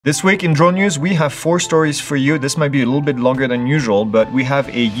This week in drone news, we have 4 stories for you. This might be a little bit longer than usual, but we have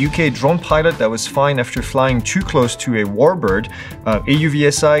a UK drone pilot that was fined after flying too close to a Warbird.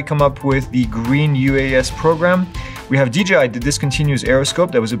 AUVSI come up with the Green UAS program. We have DJI Discontinues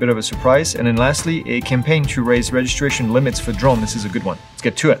Aeroscope, that was a bit of a surprise. And then lastly, a campaign to raise registration limits for drone. This is a good one. Let's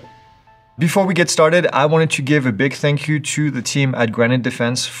get to it. Before we get started, I wanted to give a big thank you to the team at Granite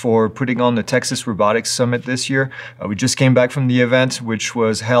Defense for putting on the Texas Robotics Summit this year. We just came back from the event, which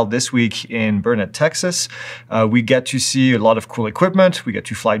was held this week in Burnett, Texas. We get to see a lot of cool equipment. We get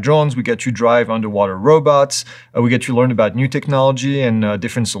to fly drones. We get to drive underwater robots. We get to learn about new technology and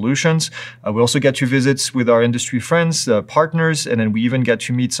different solutions. We also get to visit with our industry friends, partners, and then we even get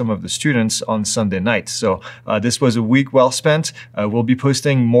to meet some of the students on Sunday night. So this was a week well spent. We'll be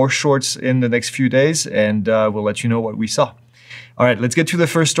posting more shorts in the next few days, and we'll let you know what we saw. All right, let's get to the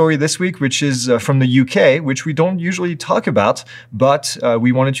first story this week, which is from the UK, which we don't usually talk about, but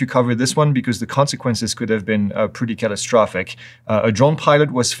we wanted to cover this one because the consequences could have been pretty catastrophic. A drone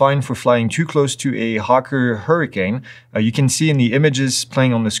pilot was fined for flying too close to a Hawker Hurricane. You can see in the images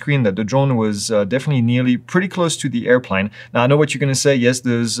playing on the screen that the drone was definitely nearly pretty close to the airplane. Now, I know what you're going to say. Yes,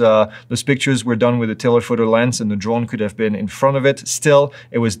 those pictures were done with a telephoto lens and the drone could have been in front of it. Still,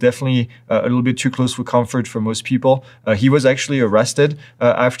 it was definitely a little bit too close for comfort for most people. He was actually arrested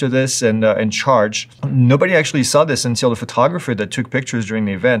after this and charged. Nobody actually saw this until the photographer that took pictures during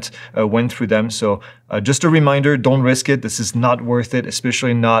the event went through them. So just a reminder, don't risk it. This is not worth it,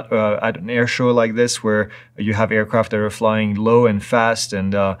 especially not at an air show like this where you have aircraft that are flying low and fast,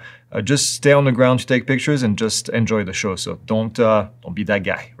 and just stay on the ground to take pictures and just enjoy the show. So don't be that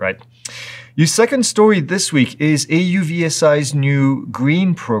guy, right? Your second story this week is AUVSI's new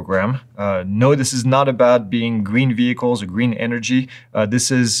green program. No, this is not about being green vehicles or green energy.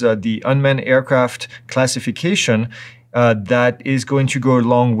 This is the unmanned aircraft classification that is going to go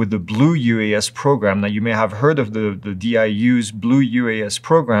along with the Blue UAS program. Now, you may have heard of the DIU's Blue UAS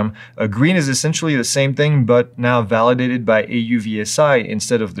program. Green is essentially the same thing, but now validated by AUVSI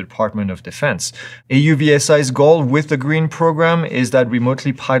instead of the Department of Defense. AUVSI's goal with the Green program is that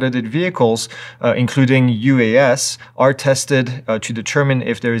remotely piloted vehicles, including UAS, are tested to determine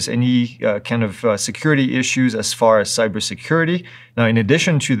if there is any kind of security issues as far as cybersecurity. Now, in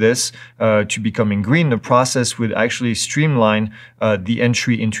addition to this, to becoming green, the process would actually streamline the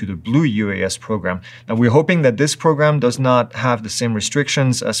entry into the Blue UAS program. Now, we're hoping that this program does not have the same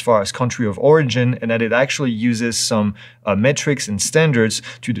restrictions as far as country of origin, and that it actually uses some metrics and standards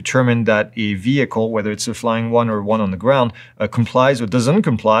to determine that a vehicle, whether it's a flying one or one on the ground, complies or doesn't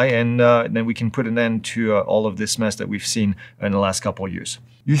comply, and then we can put an end to all of this mess that we've seen in the last couple of years.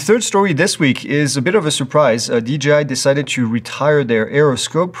 Your third story this week is a bit of a surprise. DJI decided to retire their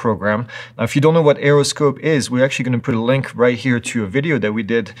Aeroscope program. Now, if you don't know what Aeroscope is, we're actually going to put a link right here to a video that we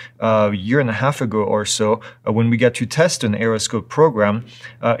did a year and a half ago or so when we got to test an Aeroscope program.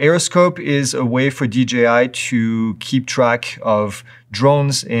 Aeroscope is a way for DJI to keep track of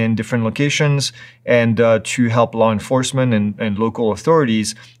drones in different locations and to help law enforcement and local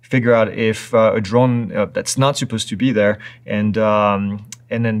authorities figure out if a drone that's not supposed to be there,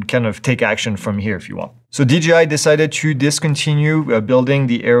 and then kind of take action from here if you want. So DJI decided to discontinue building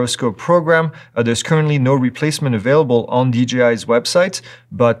the Aeroscope program. There's currently no replacement available on DJI's website,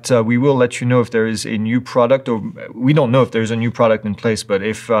 but we will let you know if there is a new product, or we don't know if there's a new product in place, but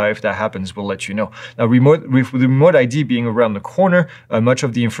if that happens, we'll let you know. Now, with remote ID being around the corner, much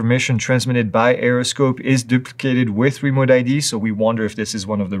of the information transmitted by Aeroscope is duplicated with remote ID, so we wonder if this is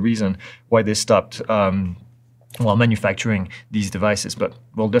one of the reasons why they stopped manufacturing these devices, but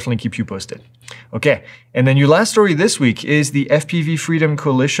we'll definitely keep you posted. Okay, and then your last story this week is the FPV Freedom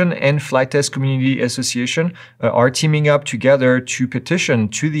Coalition and Flight Test Community Association are teaming up together to petition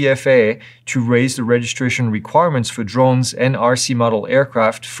to the FAA to raise the registration requirements for drones and RC model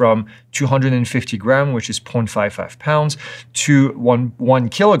aircraft from 250 gram, which is 0.55 pounds, to 1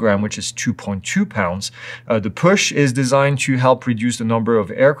 kilogram, which is 2.2 pounds. The push is designed to help reduce the number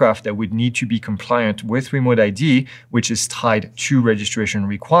of aircraft that would need to be compliant with remote ID, which is tied to registration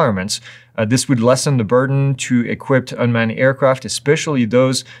requirements. This would lessen the burden to equipped unmanned aircraft, especially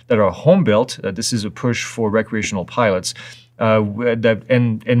those that are home-built. This is a push for recreational pilots.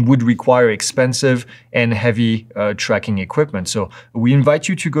 And would require expensive and heavy tracking equipment. So we invite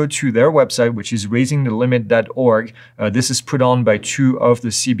you to go to their website, which is raisingthelimit.org. This is put on by 2 of the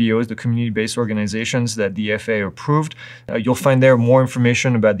CBOs, the community-based organizations that the FAA approved. You'll find there more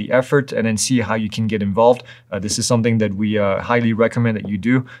information about the effort and then see how you can get involved. This is something that we highly recommend that you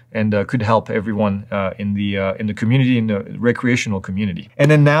do, and could help everyone in the community, in the recreational community. And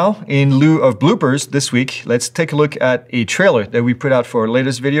then now, in lieu of bloopers this week, let's take a look at a trailer trailer that we put out for our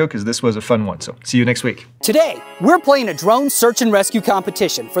latest video because this was a fun one. So see you next week. Today, we're playing a drone search and rescue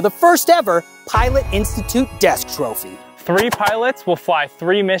competition for the first ever Pilot Institute Desk Trophy. 3 pilots will fly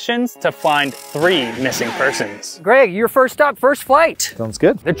 3 missions to find 3 missing persons. Greg, you're first up, first flight. Sounds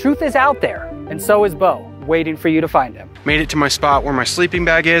good. The truth is out there, and so is Bo, waiting for you to find him. Made it to my spot where my sleeping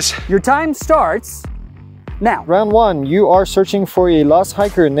bag is. Your time starts now. Round 1, you are searching for a lost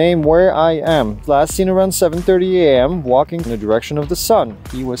hiker named Where I Am. Last seen around 7:30 a.m. walking in the direction of the sun.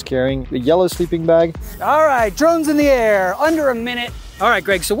 He was carrying a yellow sleeping bag. All right, drones in the air, under a minute. All right,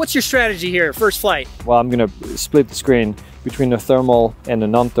 Greg, so what's your strategy here, first flight? Well, I'm gonna split the screen between the thermal and the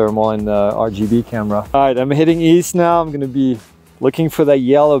non-thermal and the RGB camera. All right, I'm heading east now. I'm gonna be looking for that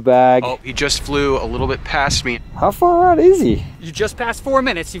yellow bag. Oh, he just flew a little bit past me. How far out is he? You just passed 4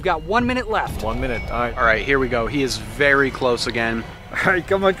 minutes. You've got 1 minute left. 1 minute, all right. All right, here we go. He is very close again. All right,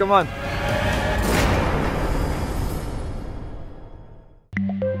 come on, come on.